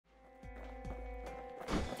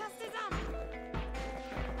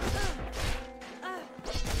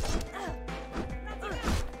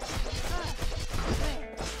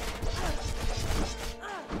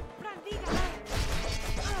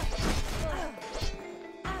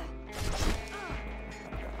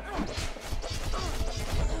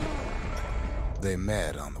They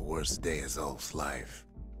met on the worst day of Zulf's life.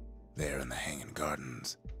 There in the Hanging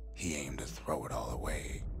Gardens, he aimed to throw it all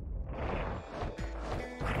away.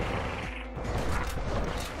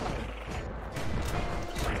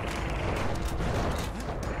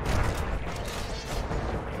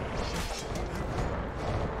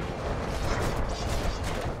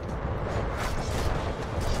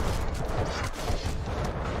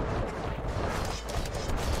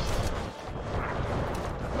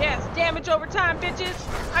 Yes, damage over time, bitches.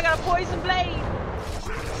 I got a poison blade.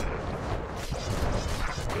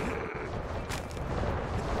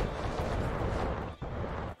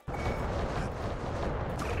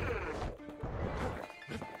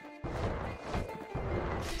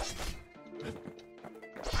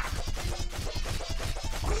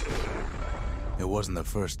 It wasn't the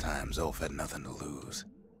first time Zulf had nothing to lose.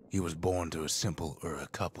 He was born to a simple Ura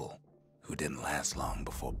couple who didn't last long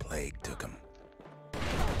before plague took him.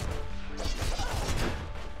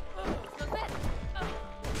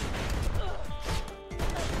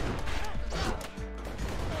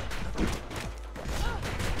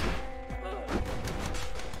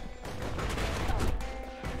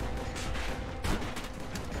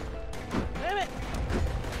 Damn it.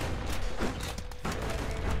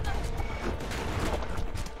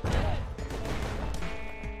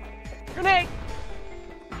 Grenade.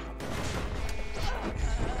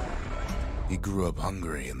 He grew up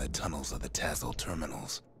hungry in the tunnels of the Tassel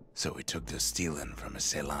terminals, so he took to stealing from a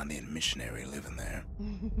Ceylandian missionary living there.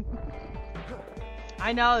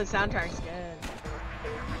 I know, the soundtrack's good.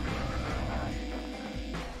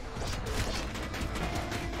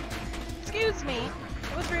 Excuse me.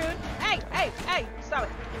 It was rude. Hey, hey, hey, stop it.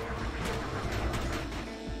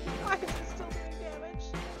 Why is it still doing damage?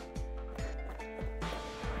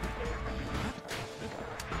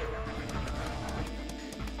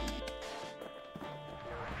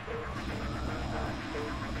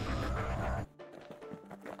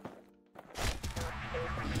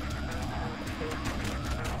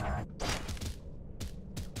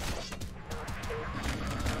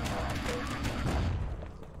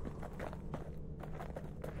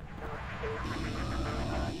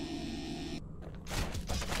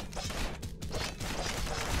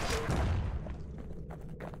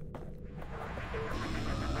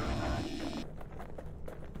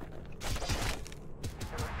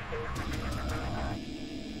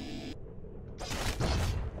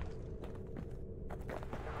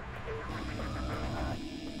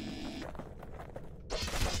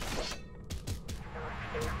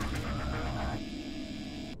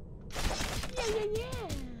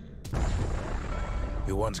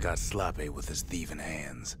 He once got sloppy with his thieving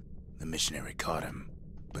hands. The missionary caught him,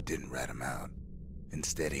 but didn't rat him out.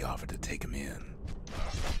 Instead, he offered to take him in.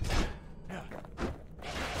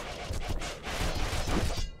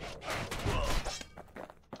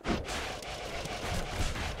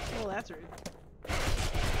 Oh, that's rude.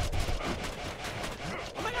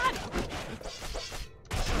 Oh my god!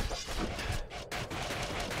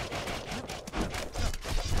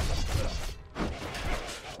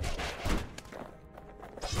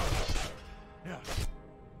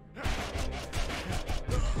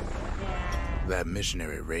 That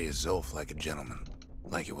missionary raised Zulf like a gentleman,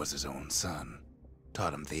 like he was his own son.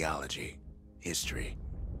 Taught him theology, history,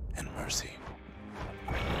 and mercy.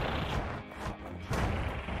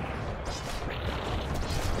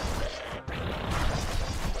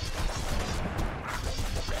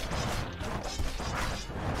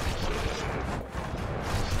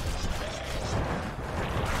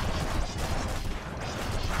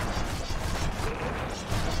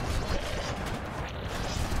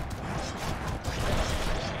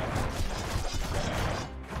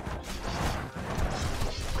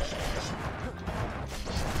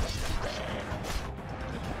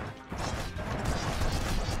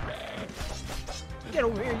 Get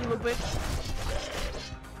over here, you little bitch.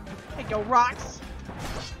 Take your rocks.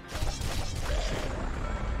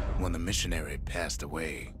 When the missionary passed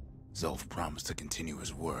away, Zulf promised to continue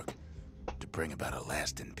his work to bring about a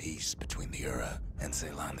lasting peace between the Ura and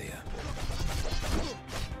Ceylandia.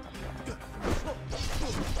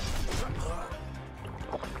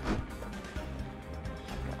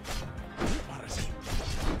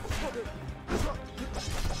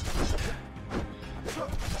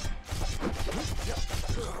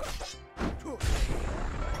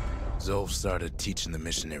 Zulf started teaching the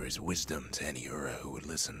missionaries wisdom to any Ura who would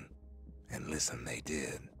listen, and listen they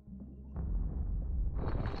did.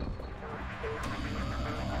 Oh,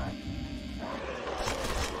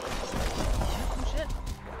 shit.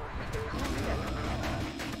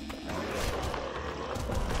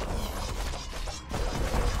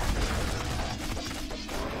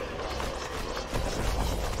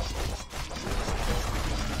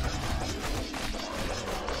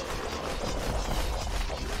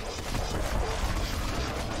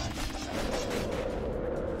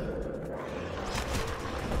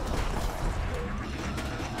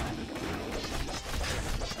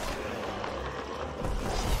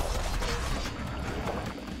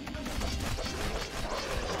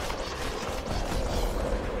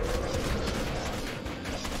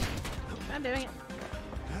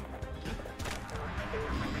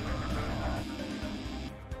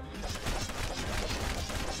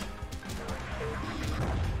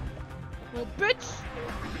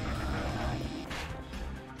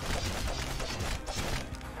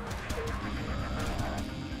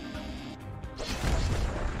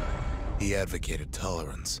 He advocated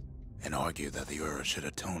tolerance and argued that the Ura should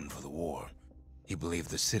atone for the war. He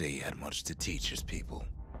believed the city had much to teach his people.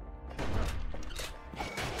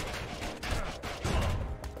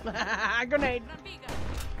 Grenade.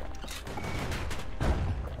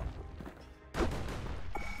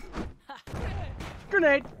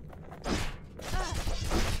 Grenade.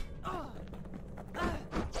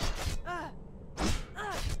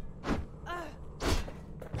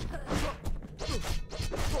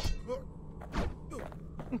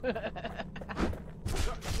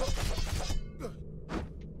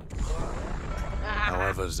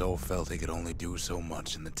 However, Zolf felt he could only do so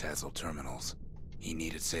much in the Tassel terminals. He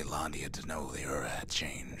needed Ceylandia to know the Ura had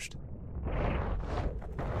changed.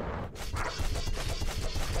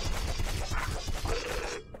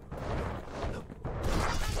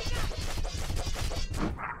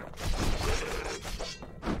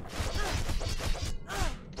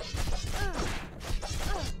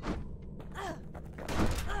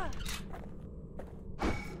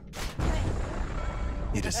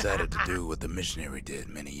 He decided to do what the missionary did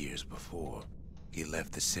many years before. He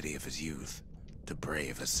left the city of his youth to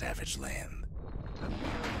brave a savage land.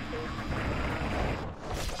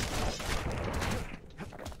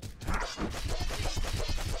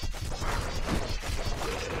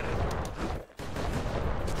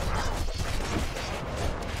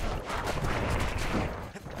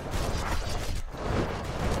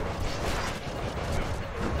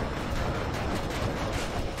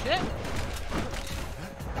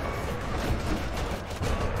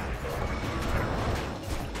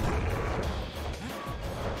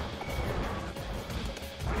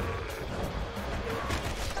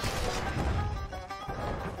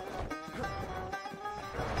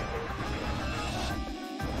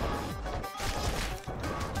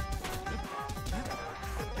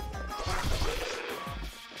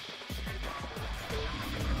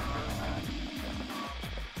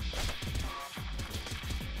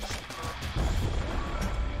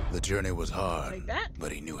 The journey was hard,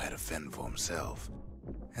 but he knew how to fend for himself.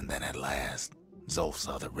 And then at last, Zolf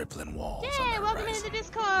saw the rippling walls on the horizon. Welcome into the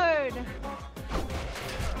Discord!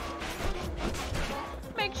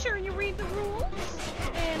 Make sure you read the rules,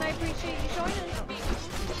 and I appreciate you joining.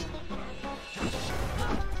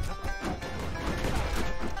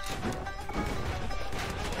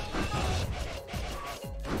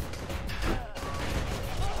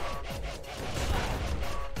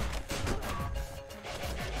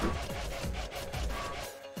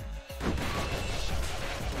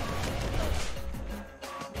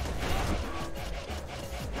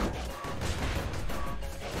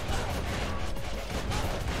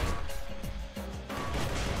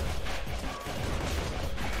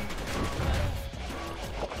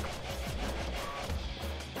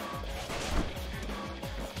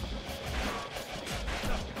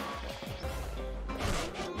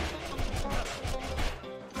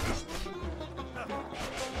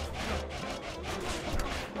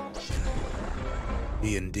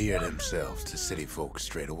 He endeared himself to city folk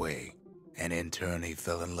straight away, and in turn he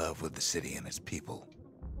fell in love with the city and its people.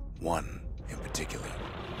 One in particular.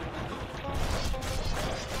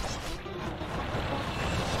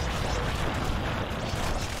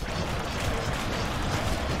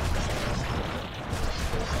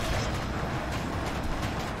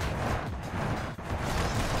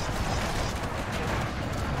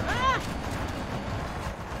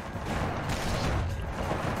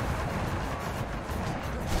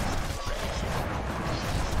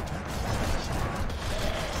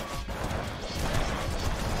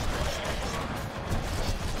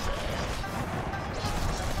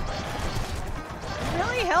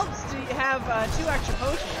 Helps to have 2 extra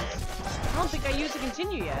potions. I don't think I used to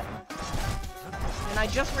continue yet. And I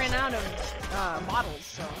just ran out of bottles,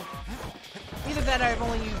 so... Either that or I've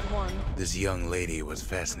only used 1. This young lady was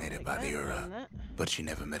fascinated by the Ura, but she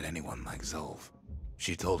never met anyone like Zolf.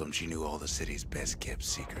 She told him she knew all the city's best-kept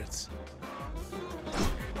secrets.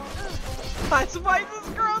 That's why this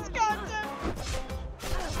girl's content!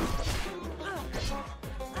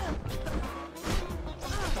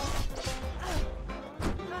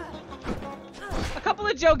 A couple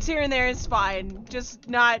of jokes here and there is fine, just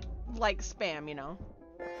not like spam, you know.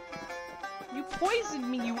 You poisoned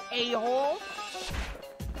me, you a-hole!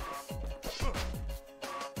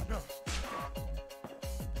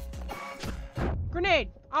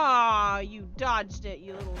 Grenade! Ah, you dodged it,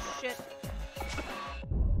 you little shit.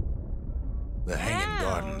 The Hanging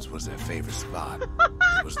Gardens was their favorite spot.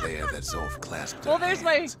 It was there that Zolf clasped her there's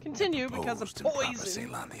my hands, continue because of proper poison.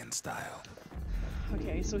 Ceylandian style.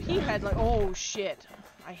 Okay, so he had like, oh shit.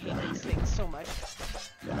 I hate these things so much.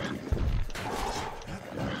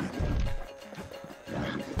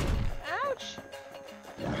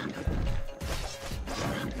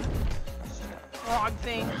 frog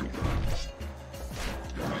thing.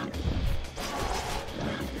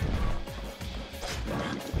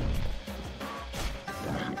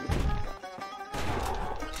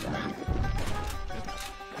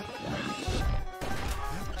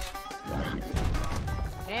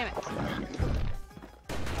 Damn it.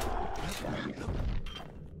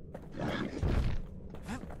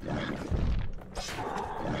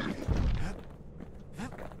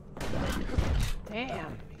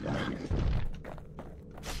 Damn.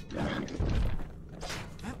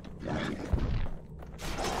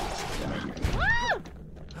 Ah!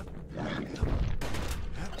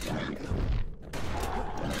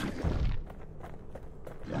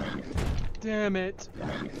 Damn it.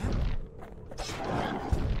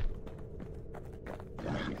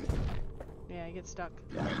 Yeah, I get stuck.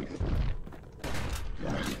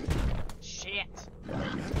 Shit.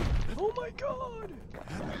 Oh my god!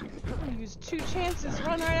 I'm gonna use 2 chances,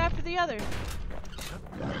 run right after the other.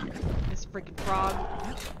 This freaking frog.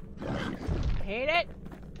 I hate it.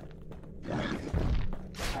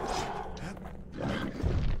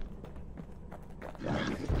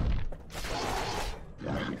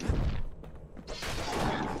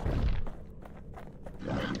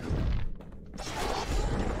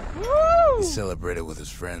 He celebrated with his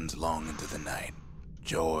friends long into the night.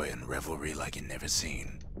 Joy and revelry like he'd never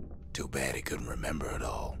seen. Too bad he couldn't remember it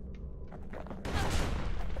all.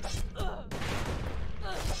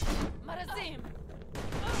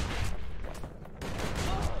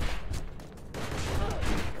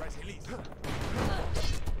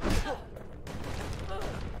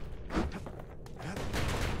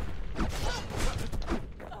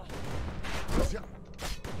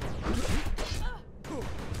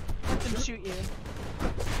 Let them shoot you.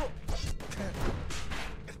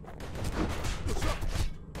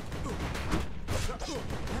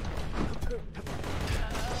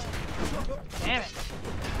 Damn it.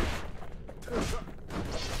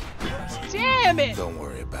 Damn it! Don't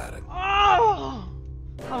worry about it. Oh!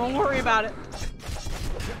 I won't worry about it.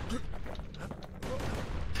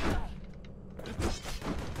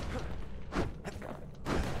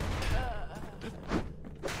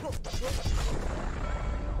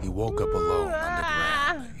 He woke up alone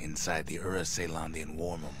underground inside the Ura-Celandian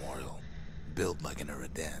War Memorial, built like an Ura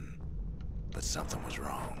den. But something was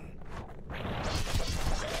wrong.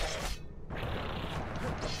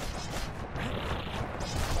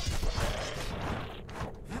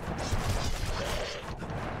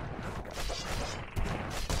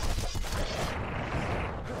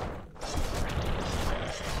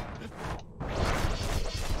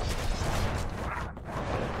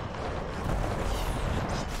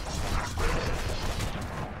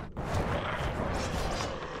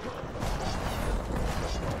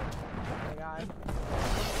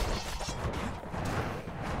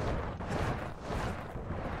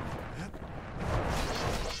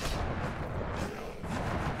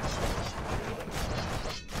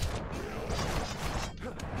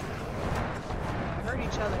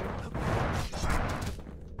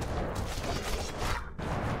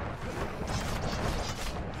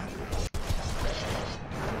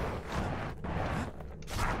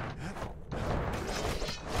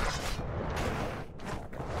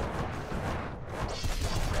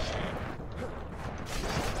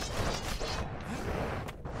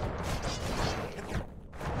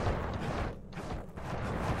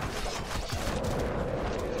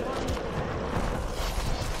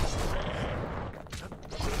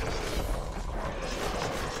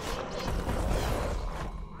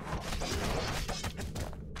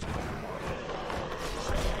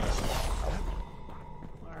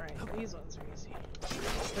 These ones are easy.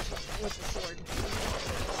 Especially with the sword.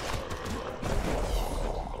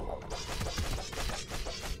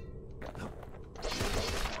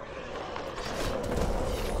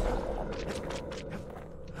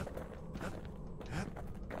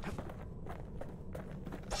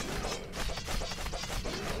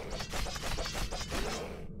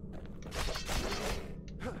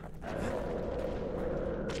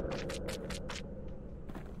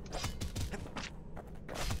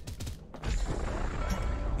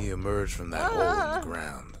 He emerged from that hole in the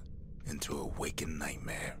ground into a waking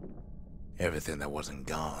nightmare. Everything that wasn't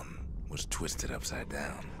gone was twisted upside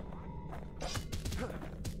down.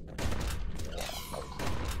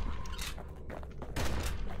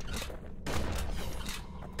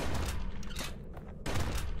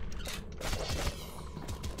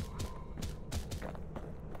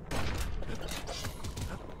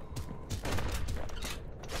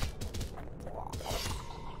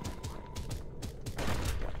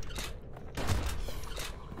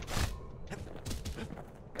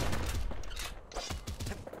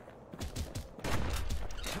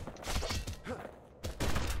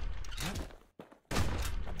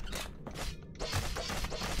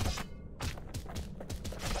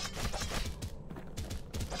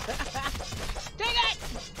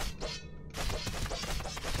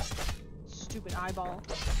 eyeball.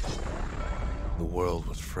 The world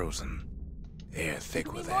was frozen, air thick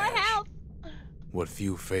Give me with more ash. health! What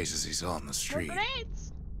few faces he saw on the More street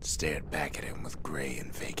grenades! stared back at him with gray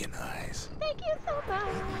and vacant eyes. Thank you so much!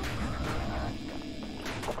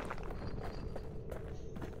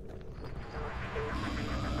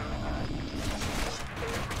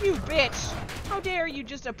 You bitch! How dare you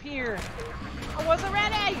just appear? I wasn't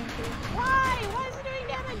ready! Why? Why is it doing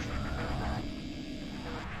damage?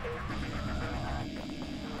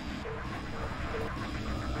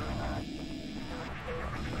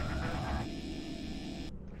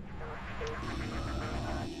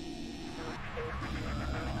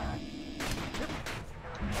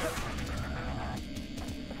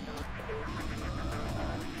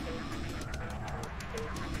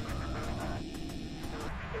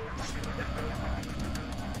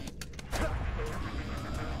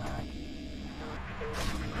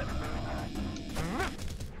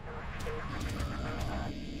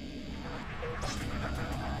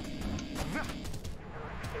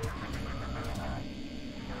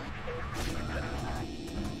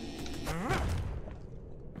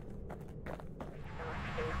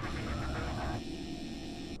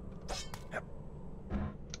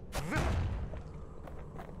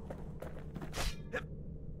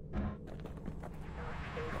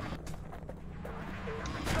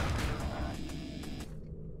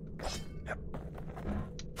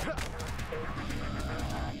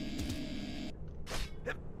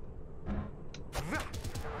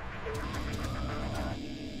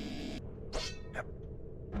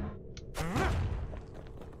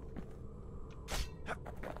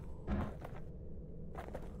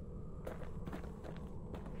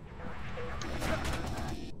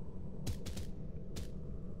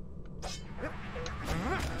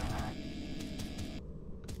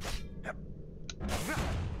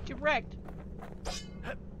 Get wrecked.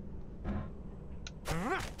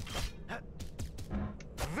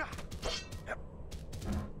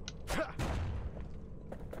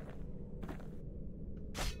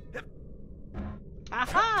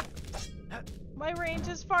 Aha! My range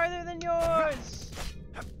is farther than yours.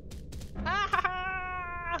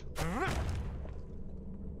 Ah!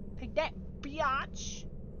 Take that, biatch.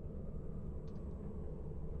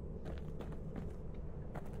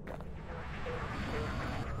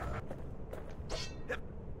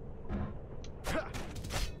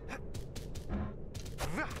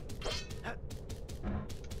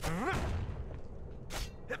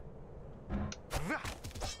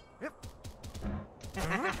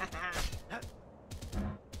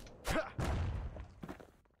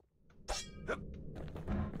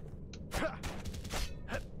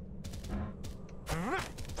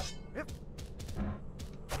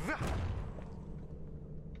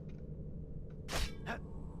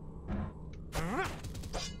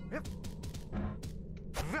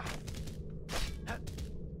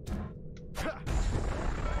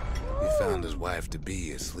 He found his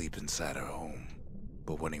wife-to-be asleep inside her home,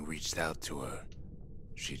 but when he reached out to her,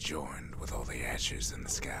 she joined with all the ashes in the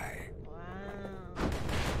sky. Wow.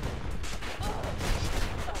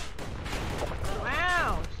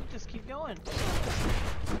 Wow, she just keep going.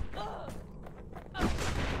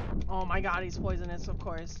 Oh my god, he's poisonous, of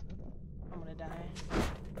course. I'm gonna die.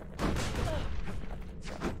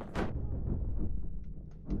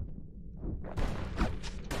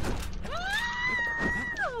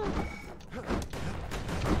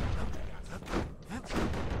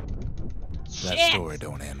 That Shit. story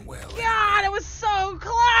don't end well. God, it was so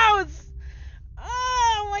close!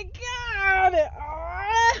 Oh my god!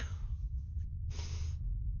 Ah.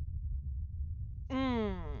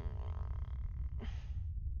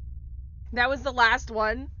 That was the last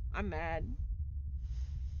one? I'm mad.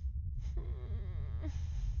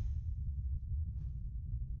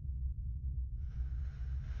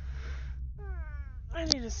 I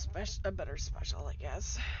need a better special, I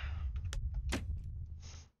guess.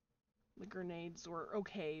 The grenades were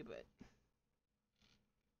okay, but...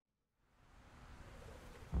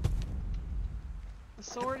 The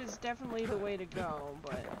sword is definitely the way to go,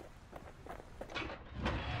 but...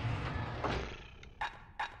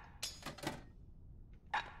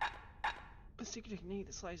 A secret technique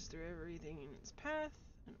that slices through everything in its path.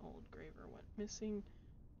 An old graver went missing.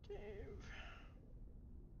 Cave.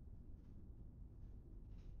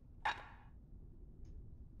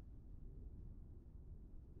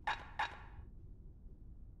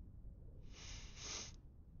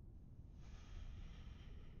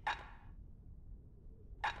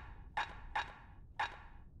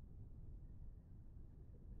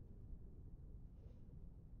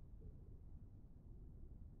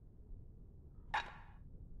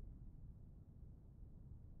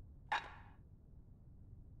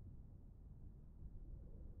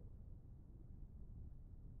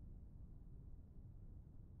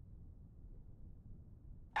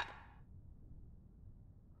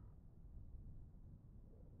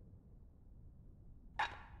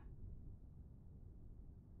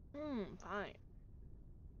 Fine.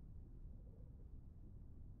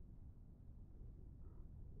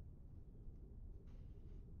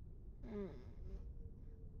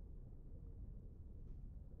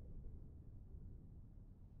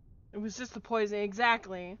 It was just the poison,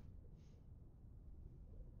 exactly.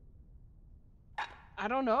 I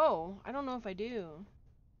don't know. I don't know if I do.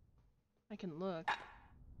 I can look.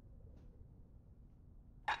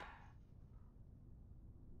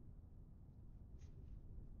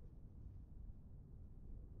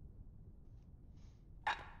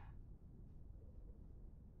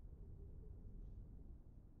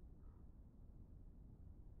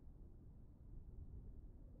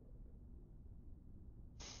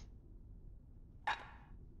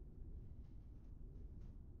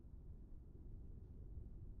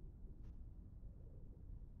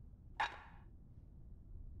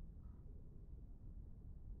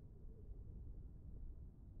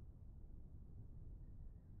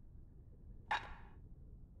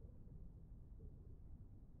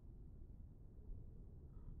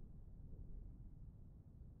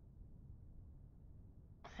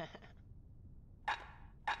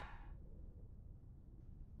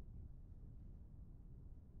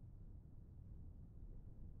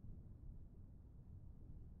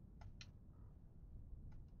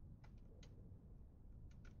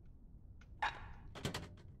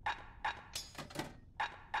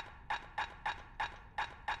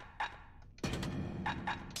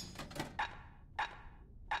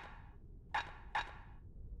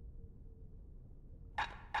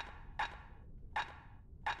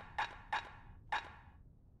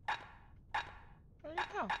 Where'd it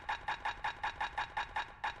go?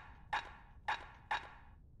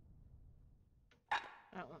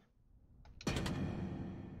 That one.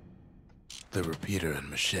 The repeater and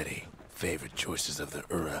machete, favorite choices of the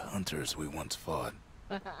Ura hunters we once fought.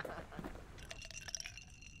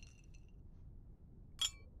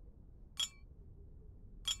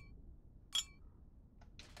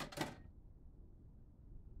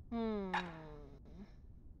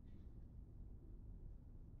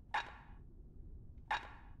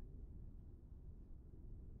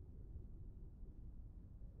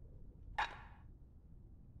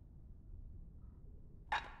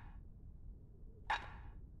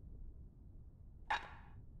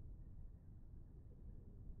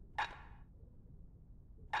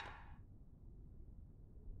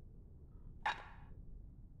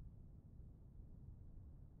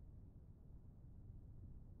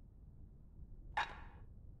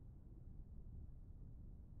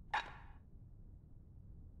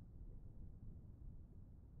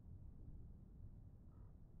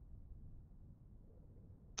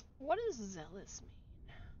 What does zealous mean?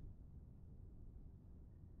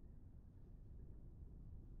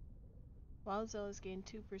 While zealous gain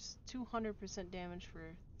 200% damage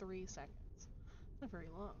for 3 seconds. Not very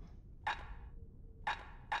long.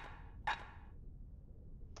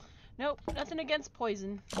 Nope, nothing against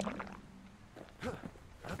poison.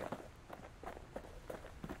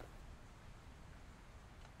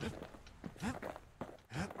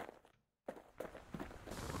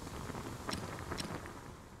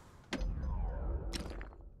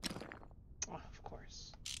 Of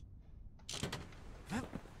course.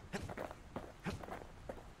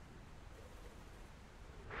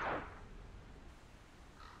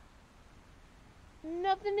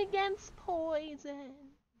 Nothing against poison.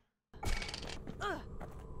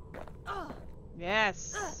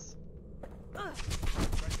 Yes.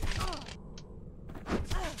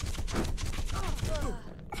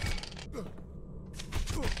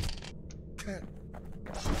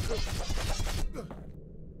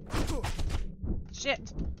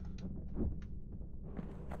 Shit.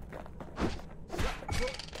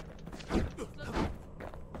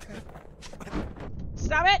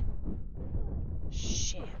 Stop it.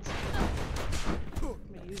 Shit. I'm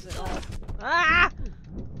gonna use it all. Ah!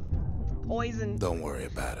 Poison. Don't worry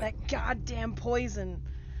about it. That goddamn poison.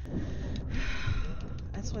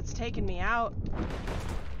 That's what's taking me out.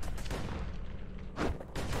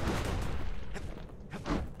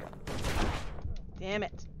 Damn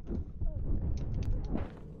it.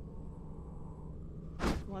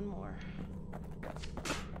 One more.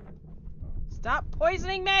 Stop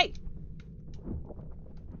poisoning me!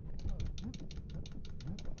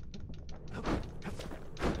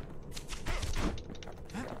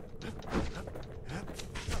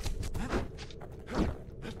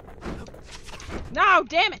 No,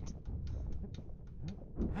 damn it!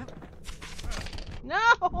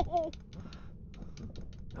 No!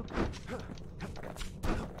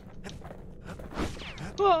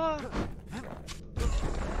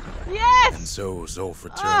 Yes! And so Zolf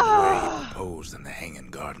returned where he proposed in the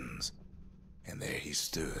hanging gardens. And there he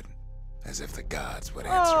stood, as if the gods would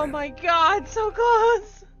answer Oh him. my god, so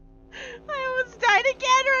close! I almost died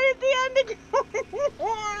again right at the end again!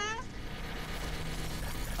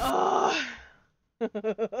 Oh.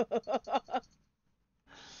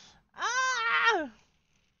 Ah!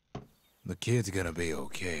 The kid's gonna be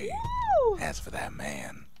okay. Woo! As for that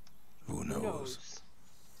man, who knows?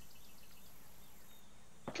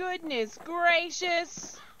 Goodness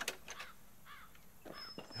gracious!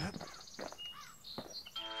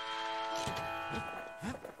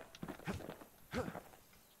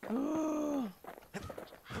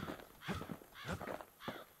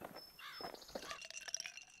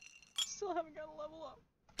 Still haven't got a level up.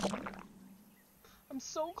 I'm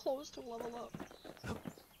so close to level up.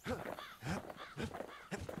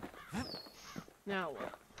 Now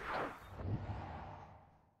what?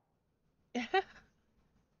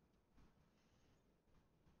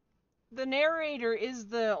 The narrator is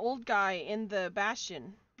the old guy in the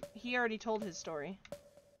Bastion. He already told his story.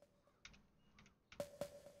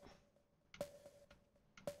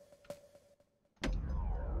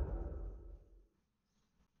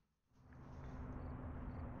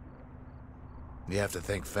 You have to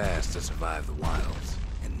think fast to survive the wilds,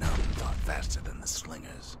 and none thought faster than the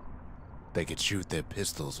slingers. They could shoot their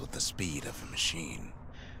pistols with the speed of a machine.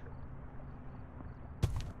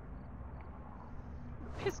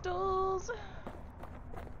 Pistols!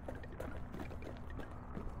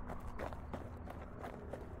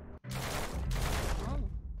 Oh,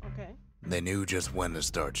 okay. They knew just when to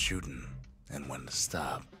start shooting, and when to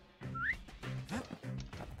stop.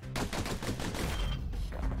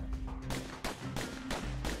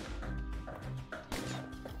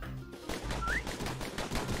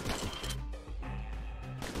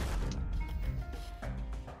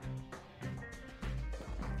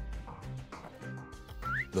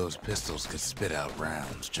 Those pistols could spit out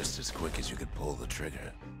rounds just as quick as you could pull the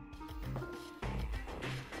trigger.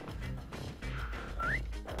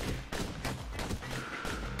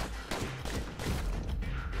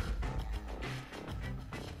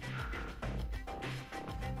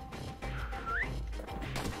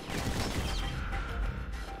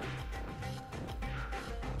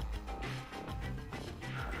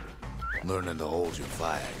 Learning to hold your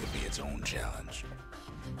fire could be its own challenge.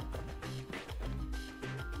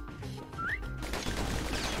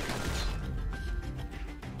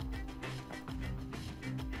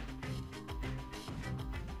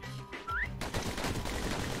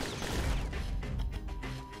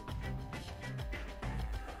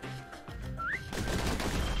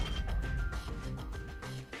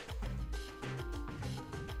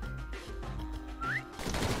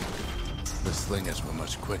 The slingers were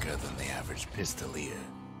much quicker than the average pistolier.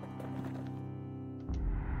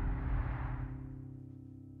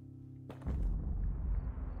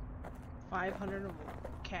 $500.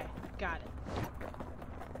 Okay, got it.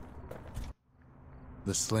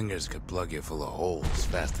 The slingers could plug you full of holes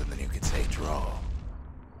faster than you could say draw.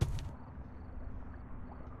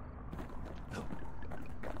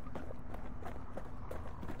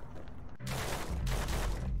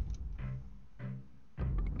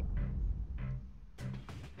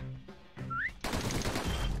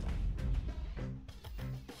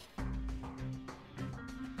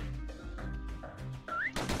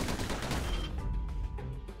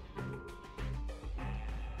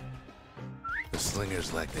 The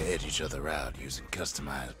slingers like to edge each other out using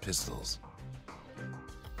customized pistols.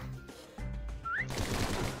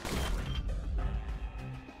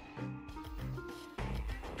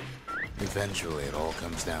 Eventually, it all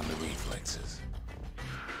comes down to reflexes.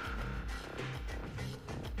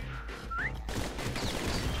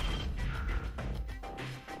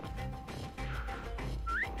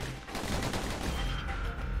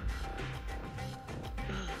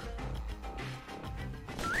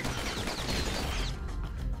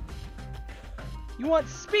 You want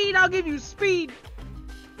speed? I'll give you speed!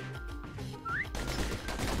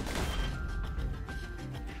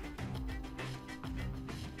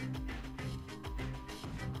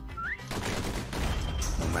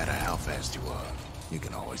 No matter how fast you are, you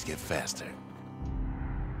can always get faster.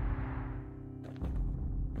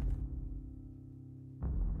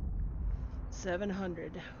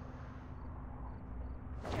 $700.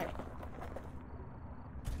 Okay.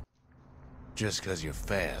 Just because you're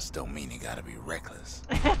fast don't mean you gotta be reckless.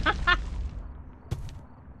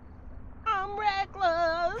 I'm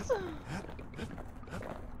reckless!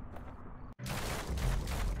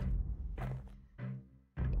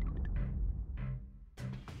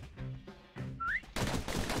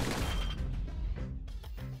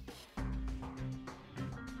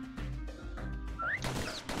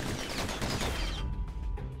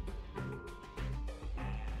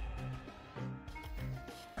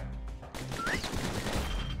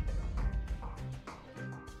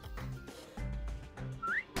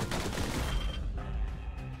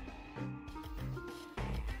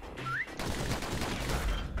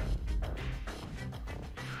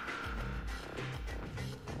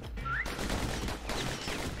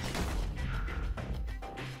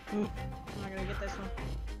 I'm not gonna get this one.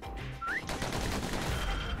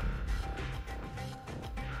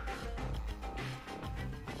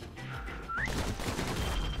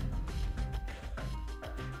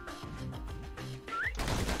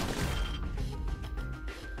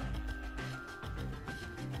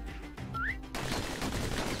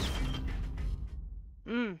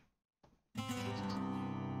 Mmm.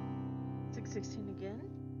 616 again.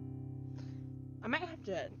 I might have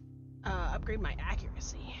to upgrade my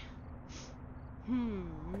accuracy.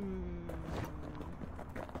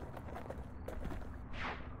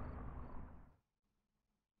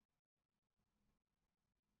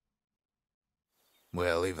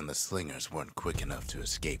 Well, even the slingers weren't quick enough to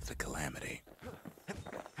escape the calamity.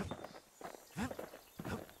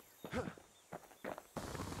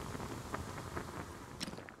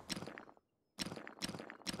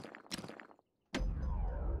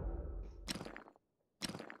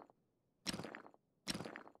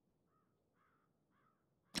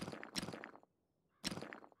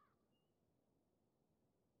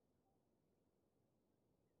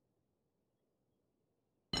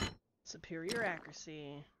 Superior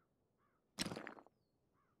accuracy.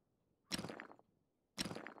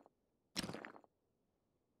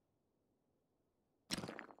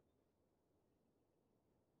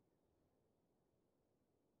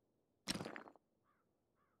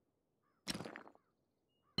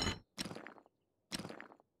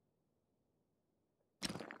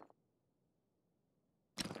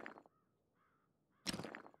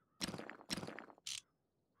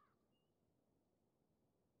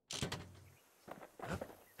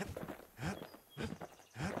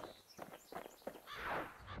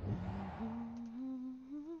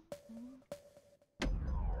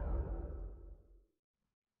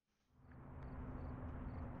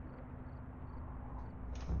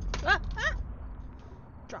 Ah! Ah!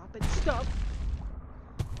 Dropping stuff.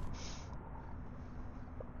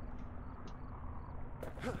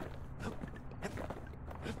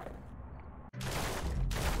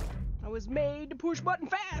 I was made to push button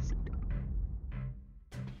fast.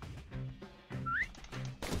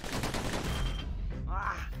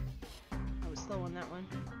 Ah! I was slow on that one.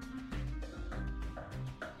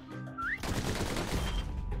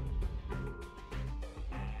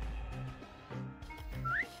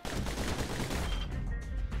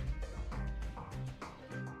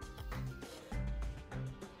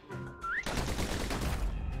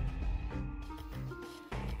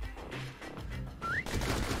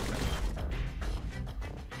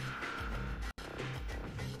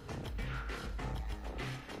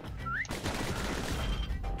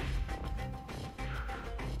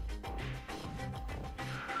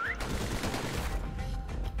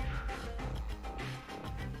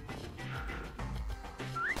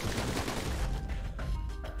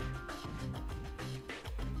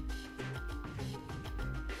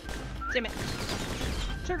 Damn it.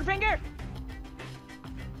 Trigger finger!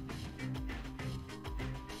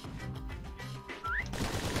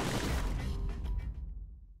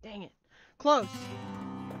 Dang it. Close.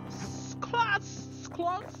 Close!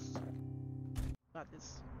 Close! Got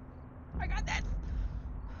this. I got this!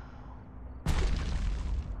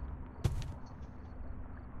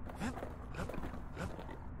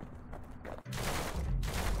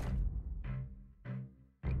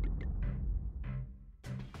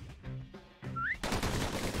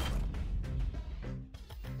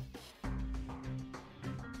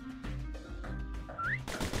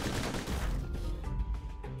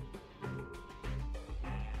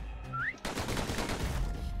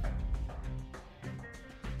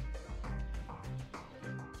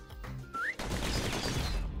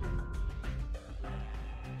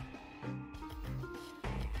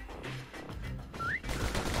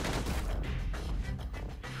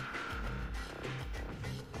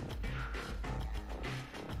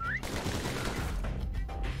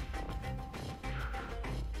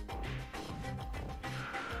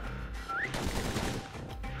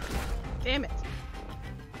 Damn it.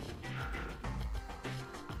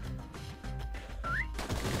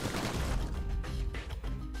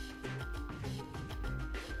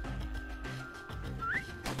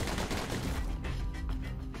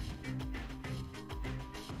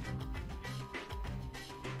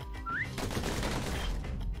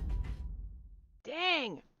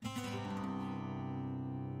 Dang.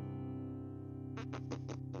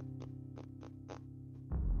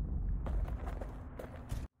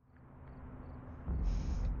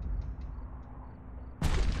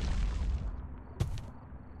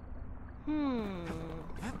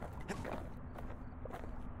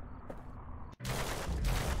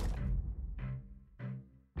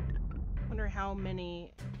 Wonder how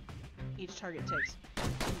many each target takes. 1,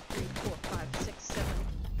 2, 3, 4, 5, 6, 7.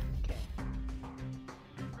 Okay.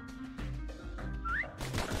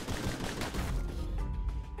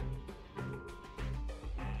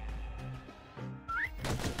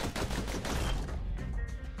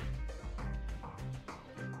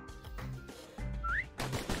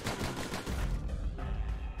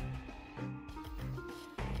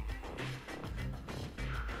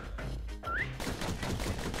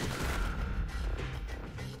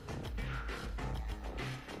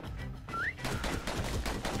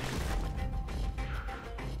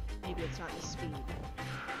 Maybe it's not the speed.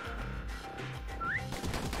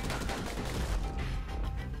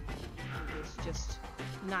 Maybe it's just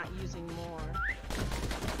not using more.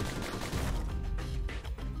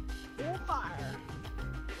 Or fire.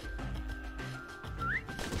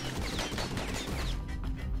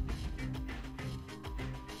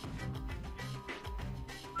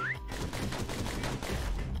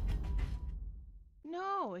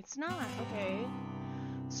 No, it's not. Okay.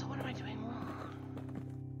 So what am I doing wrong?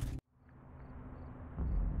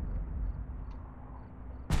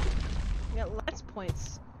 Got less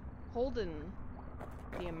points holding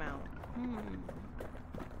the amount.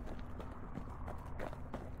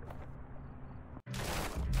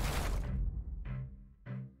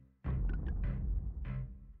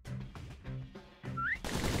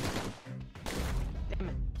 Damn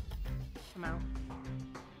it. I'm out.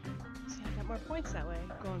 See, I got more points that way,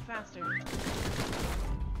 going faster.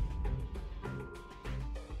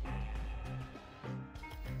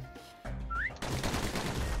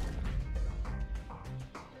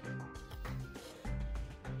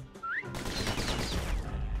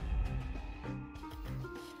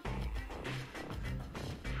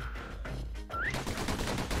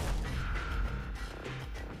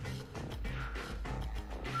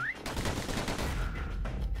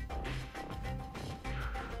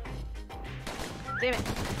 Damn it.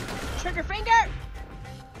 Trigger finger!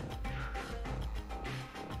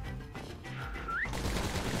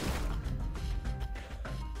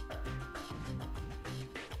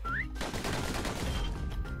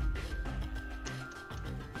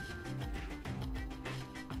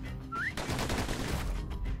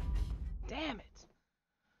 Damn it.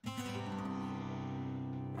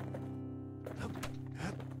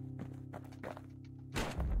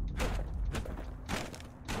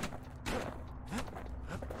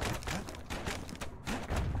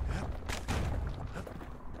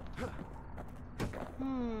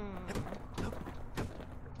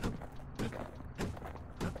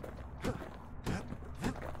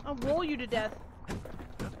 I'll roll you to death.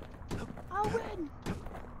 I'll win.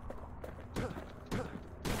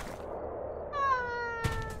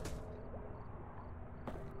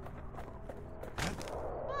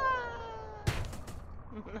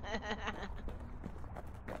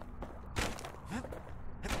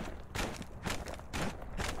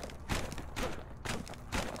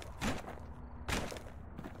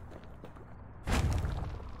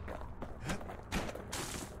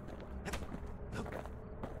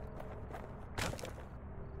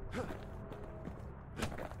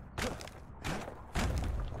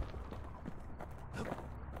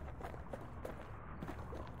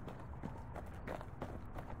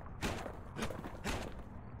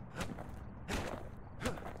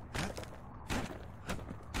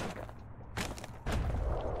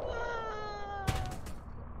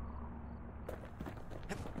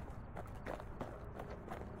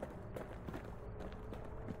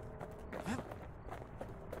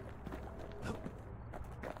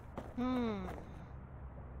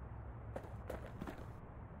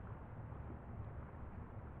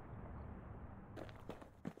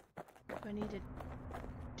 Do I need to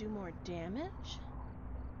do more damage?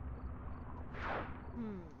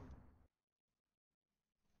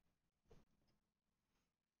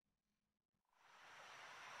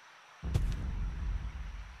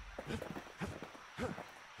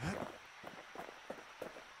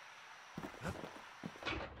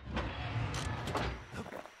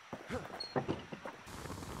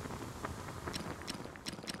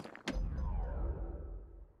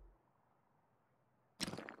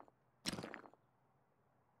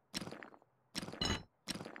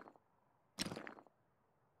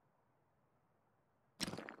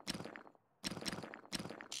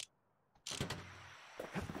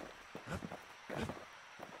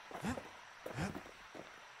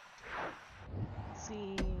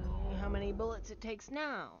 See how many bullets it takes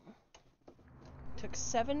now. Took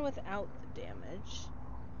 7 without the damage.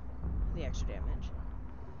 The extra damage.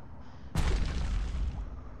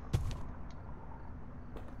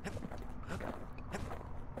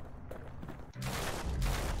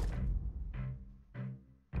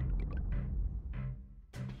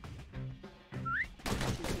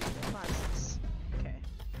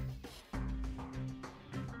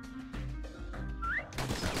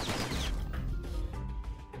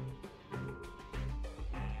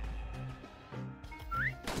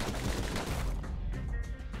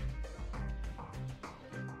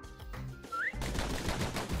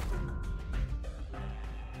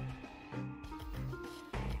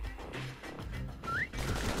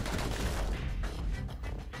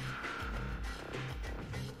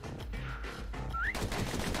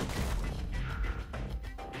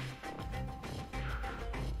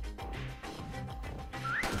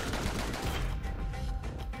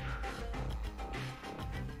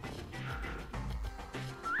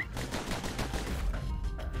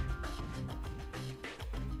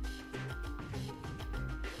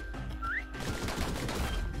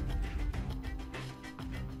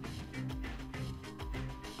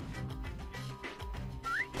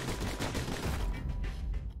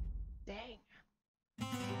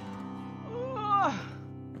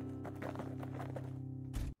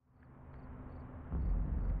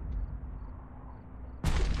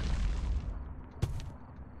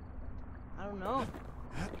 don't know.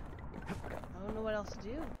 I don't know what else to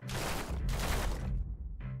do.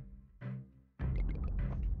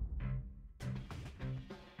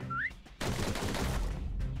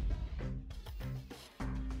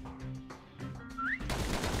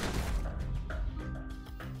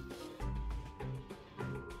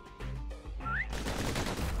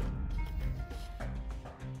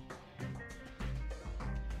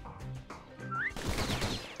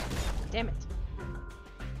 Damn it.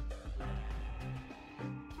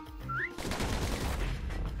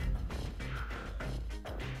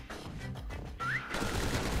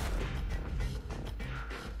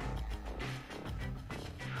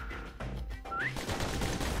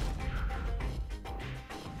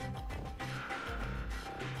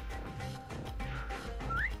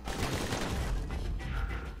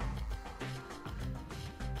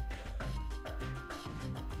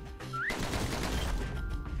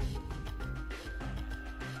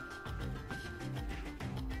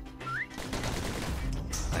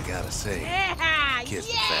 I gotta say, Yeah! Kid's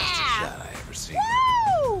the Yeah! fastest shot I ever seen.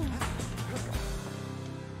 Woo!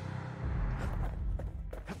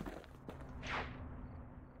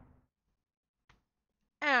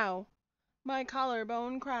 Ow. My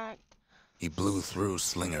collarbone cracked. He blew through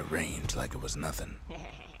slinger range like it was nothing.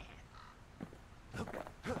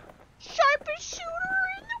 Sharpest shooter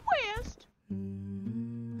in the West.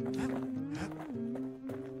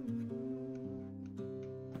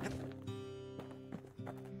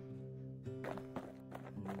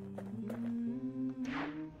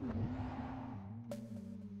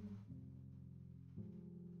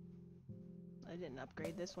 I didn't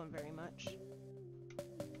upgrade this one very much.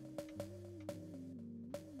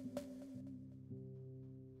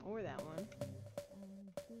 Or that one.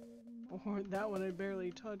 Or that one I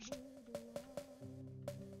barely touched.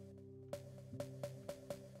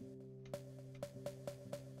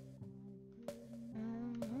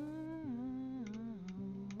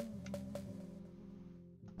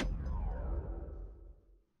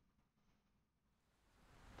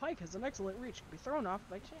 Pike has an excellent reach, can be thrown off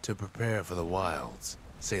by chance. To prepare for the wilds,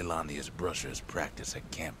 Ceylondia's brushers practiced at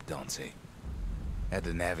Camp Dauncey. Had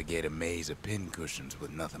to navigate a maze of pincushions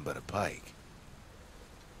with nothing but a pike.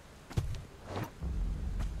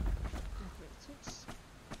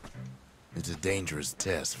 It's a dangerous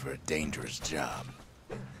test for a dangerous job.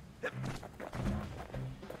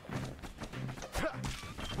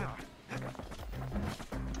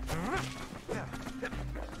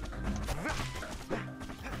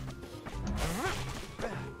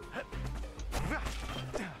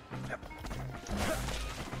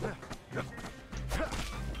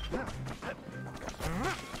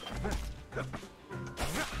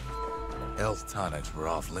 Health tonics were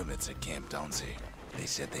off limits at Camp Dauncey. They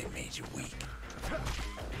said they made you weak.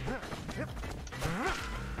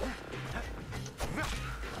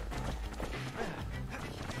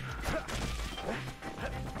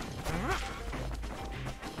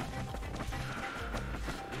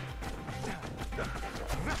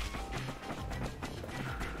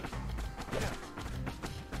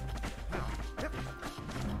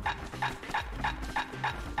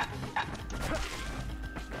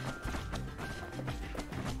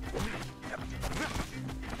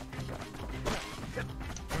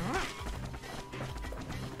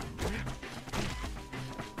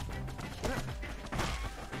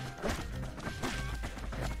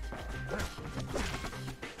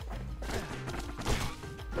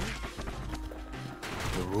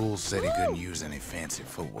 The rules said he couldn't use any fancy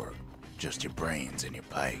footwork, just your brains and your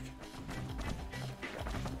pike.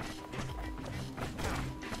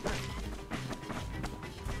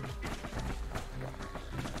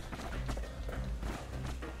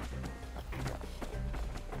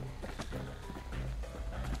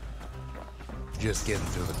 Just getting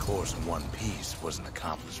through the course in one piece was an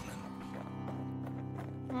accomplishment.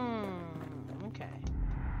 Okay.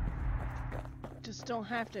 Just don't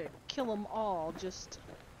have to kill them all, just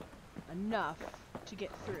enough to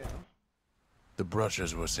get through. The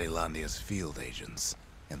brushers were Ceylondia's field agents,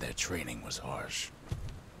 and their training was harsh.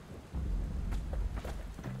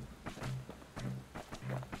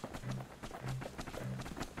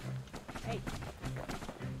 Hey.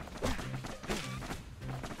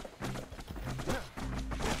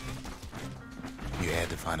 You had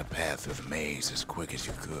to find a path through the maze as quick as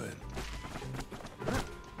you could.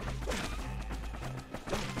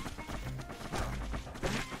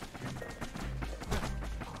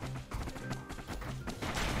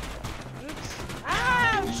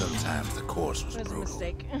 Sometimes the course was brutal. That was a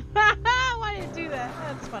mistake. Why did it do that?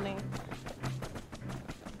 That's funny.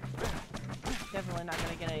 Definitely not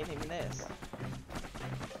gonna get anything from this.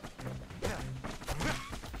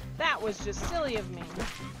 That That was just silly of me.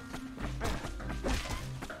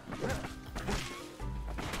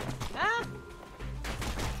 Ah!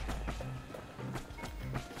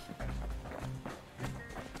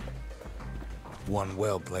 One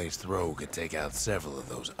well-placed throw could take out several of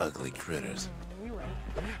those ugly critters. You're right.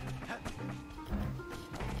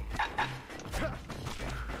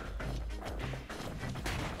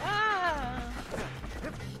 Ah!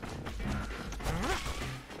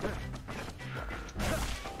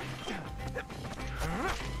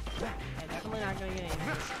 I'm definitely not gonna get any of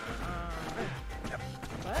this.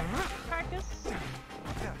 What? Carcass?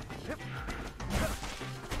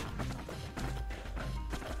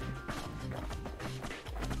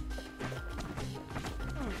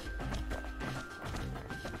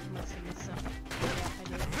 Must have missed some. Yeah, I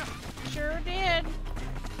did. Sure did.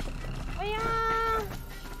 Oh yeah!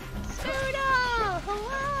 Scudo!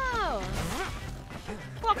 Hello!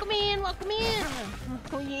 Welcome in, welcome in!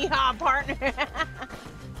 Yeehaw, partner!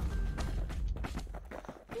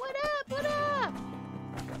 What up, what up?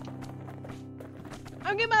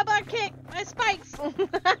 I'm getting my butt kicked! My spikes! Oh.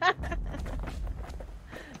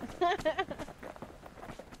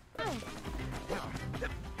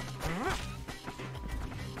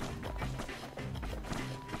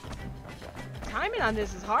 Timing on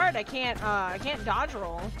this is hard. I can't dodge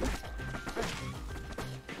roll.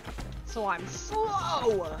 So I'm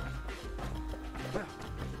slow.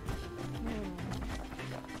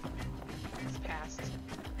 It's passed.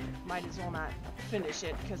 Might as well not finish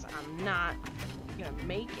it because I'm not gonna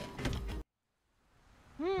make it.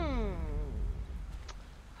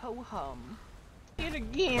 Ho hum. It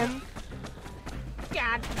again.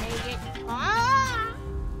 God dang it. Ah!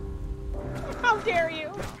 How dare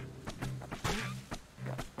you?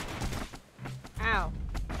 Ow.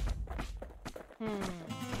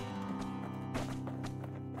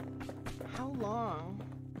 How long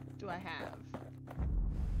do I have?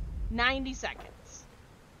 90 seconds.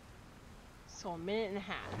 So a minute and a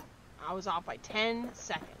half. I was off by 10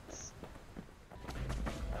 seconds.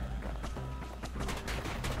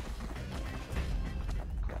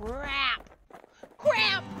 Crap!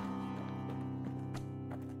 Crap!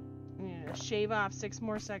 I need to shave off 6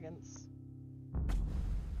 more seconds.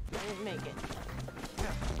 I didn't make it.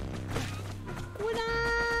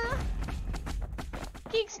 What-da?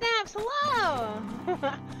 Geek Snaps, hello!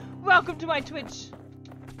 Welcome to my Twitch.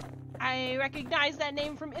 I recognize that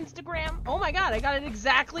name from Instagram. Oh my god, I got it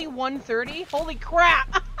exactly 1:30. Holy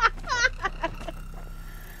crap!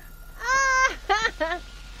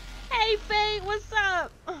 Hey Faye, what's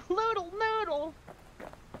up? Noodle, noodle.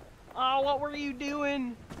 Oh, what were you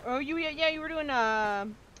doing? Oh, you were doing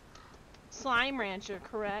Slime Rancher,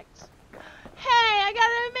 correct? Hey, I got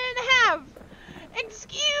it in a minute and a half.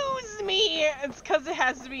 Excuse me. It's because it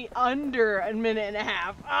has to be under a minute and a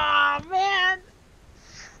half. Oh man,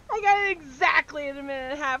 I got it exactly in a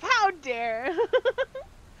minute and a half. How dare?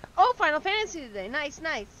 Oh, Final Fantasy today. Nice,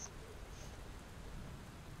 nice.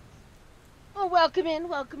 Oh, welcome in,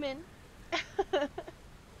 welcome in.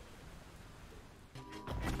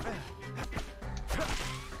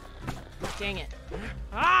 Dang it.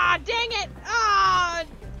 Ah, dang it! Ah,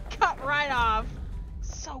 cut right off.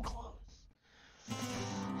 So close.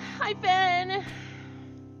 Hi, Ben.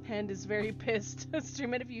 Hand is very pissed.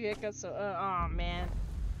 Stream it if you hiccup. So, oh man.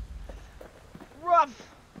 Rough.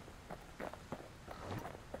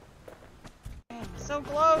 So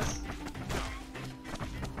close.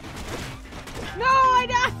 No, I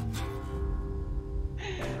died.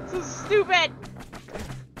 So stupid.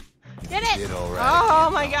 Get it. You did all right. Oh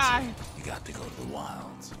my god. You got to go to the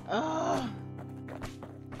wilds. Ugh.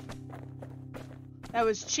 That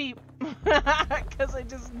was cheap. Because I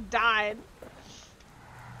just died.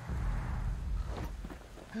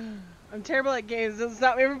 I'm terrible at games. Doesn't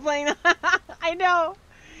stop me from playing. I know.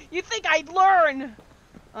 You think I'd learn.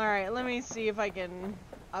 Alright, let me see if I can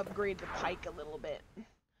upgrade the pike a little bit.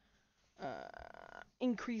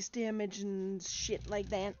 Increase damage and shit like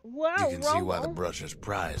that. Wow, you can see why the brushers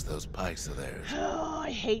prize those pikes of theirs. Oh, I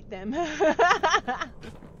hate them.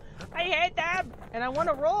 I hate them! And I want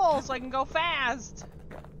to roll so I can go fast.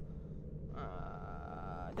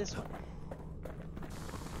 This one.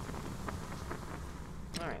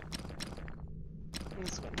 Alright.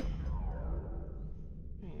 This one.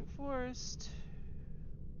 Reinforced.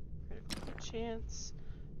 Critical hit chance.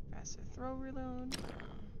 Faster throw reload.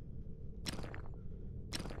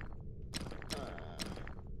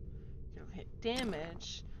 Critical hit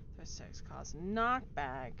damage. Those sex cause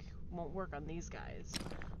knockback. Won't work on these guys.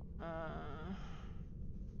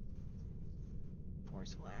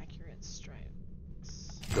 Forceful accurate strikes.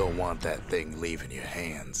 Don't want that thing leaving your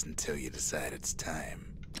hands until you decide it's time.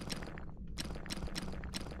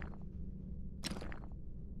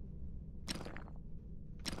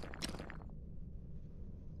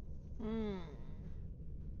 Hmm.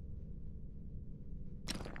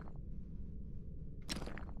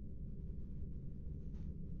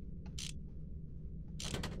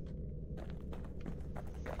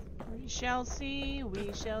 We shall see,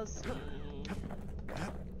 we shall see.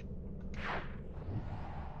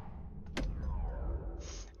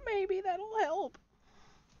 Maybe that'll help.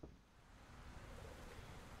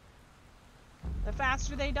 The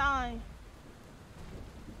faster they die.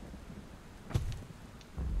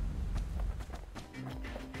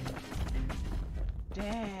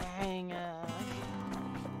 Dang.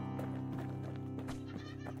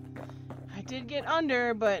 I did get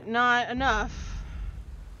under, but not enough.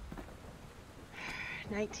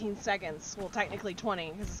 19 seconds. Well, technically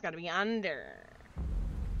 20, because it's got to be under.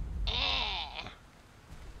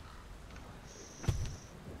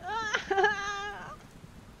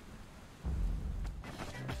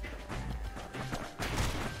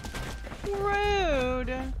 Rude.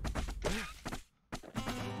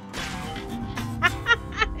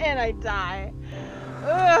 And I die.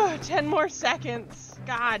 Ugh, 10 more seconds.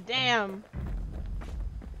 God damn.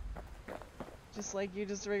 Just like you,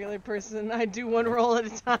 just a regular person, I do one roll at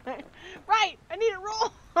a time. Right! I need a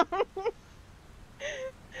roll!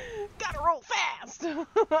 Gotta roll fast!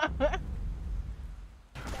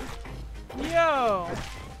 Yo!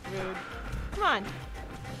 Rude. Come on.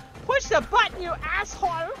 Push the button, you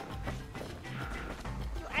asshole!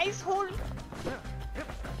 You asshole!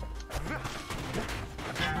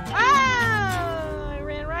 Ah! I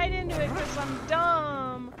ran right into it because I'm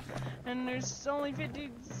dumb! And there's only 50...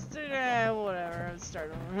 whatever, I'll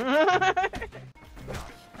start over.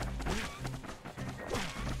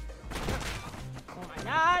 Oh my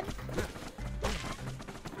god!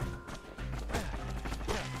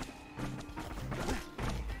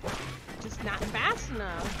 Just not fast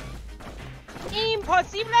enough.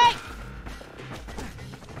 Impossible!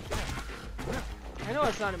 I know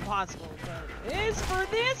it's not impossible, but it is for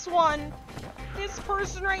this one! This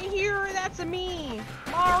person right here, that's a me!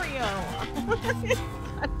 Mario!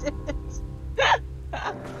 God damn it.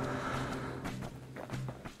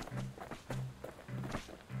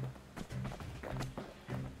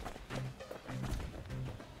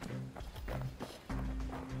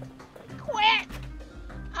 Quit!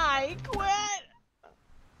 I quit!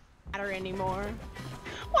 Matter anymore.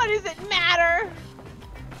 What does it matter?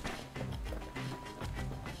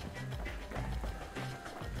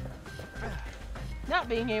 Not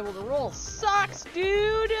being able to roll sucks,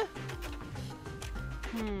 dude!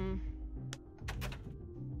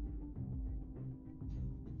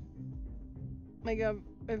 My god,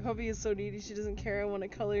 my puppy is so needy, she doesn't care I want to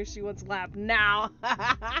color, she wants lap now.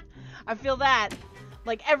 I feel that.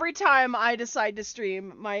 Like, every time I decide to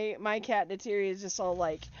stream, my cat Natiri is just all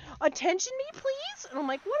like, attention me, please? And I'm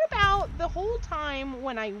like, what about the whole time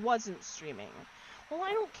when I wasn't streaming? Well,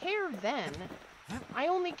 I don't care then. I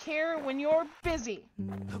only care when you're busy.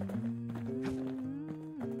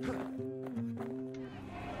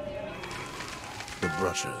 The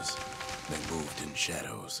brushers, they moved in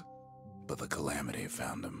shadows, but the calamity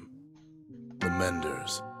found them. The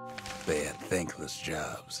menders, they had thankless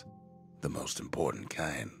jobs, the most important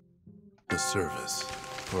kind. The service,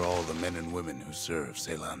 for all the men and women who serve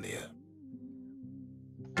Celandia.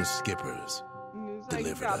 The skippers,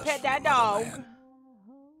 delivered us pet that from dog. motherland.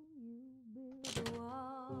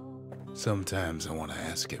 Sometimes I want to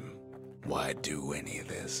ask him, why do any of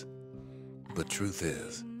this? But truth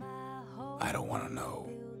is, I don't want to know.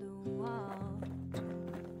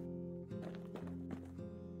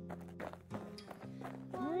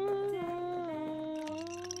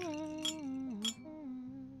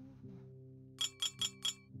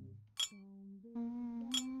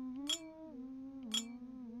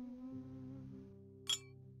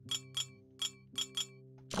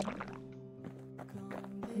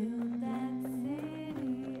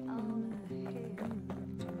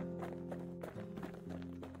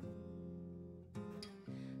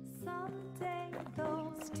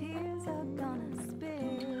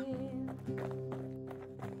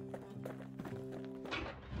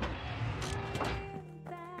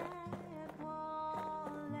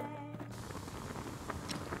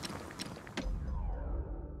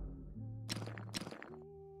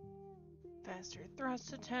 Faster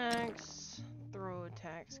thrust attacks, throw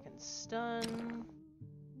attacks can stun.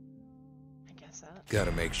 I guess that.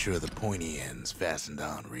 Gotta make sure the pointy end's fastened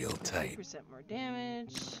on real tight. 2% more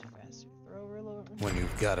damage, faster throw reload. When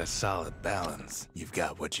you've got a solid balance, you've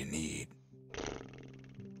got what you need.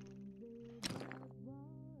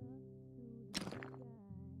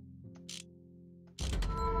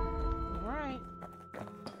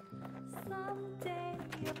 Someday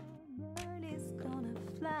your bird is gonna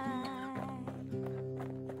fly.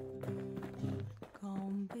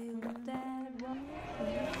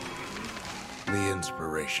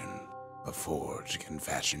 inspiration, a forge can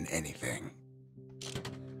fashion anything.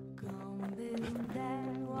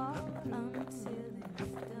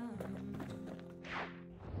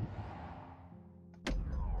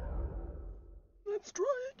 Let's try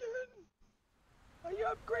again. I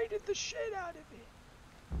upgraded the shit out of it.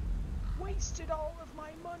 Wasted all of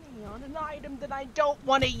my money on an item that I don't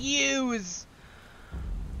want to use.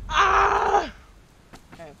 Ah!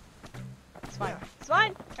 Okay. It's fine. It's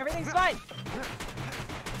fine. Everything's fine.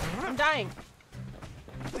 I'm dying.